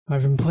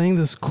I've been playing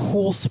this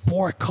cool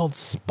sport called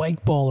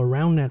Spikeball or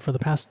Round Net for the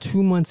past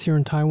 2 months here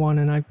in Taiwan,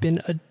 and I've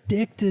been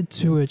addicted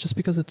to it just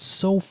because it's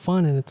so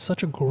fun and it's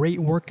such a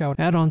great workout.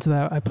 Add on to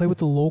that, I play with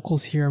the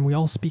locals here and we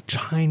all speak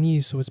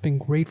Chinese, so it's been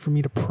great for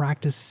me to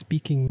practice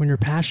speaking. When you're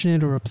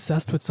passionate or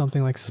obsessed with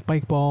something like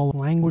Spikeball,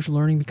 language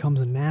learning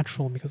becomes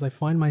natural because I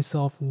find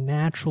myself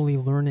naturally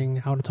learning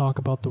how to talk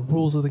about the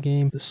rules of the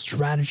game, the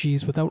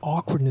strategies without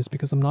awkwardness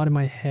because I'm not in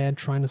my head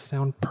trying to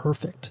sound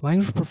perfect.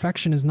 Language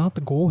perfection is not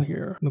the goal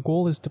here. The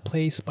goal is to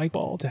play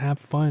Spikeball, to have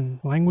fun.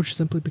 Language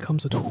simply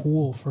becomes a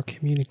tool for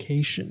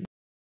communication.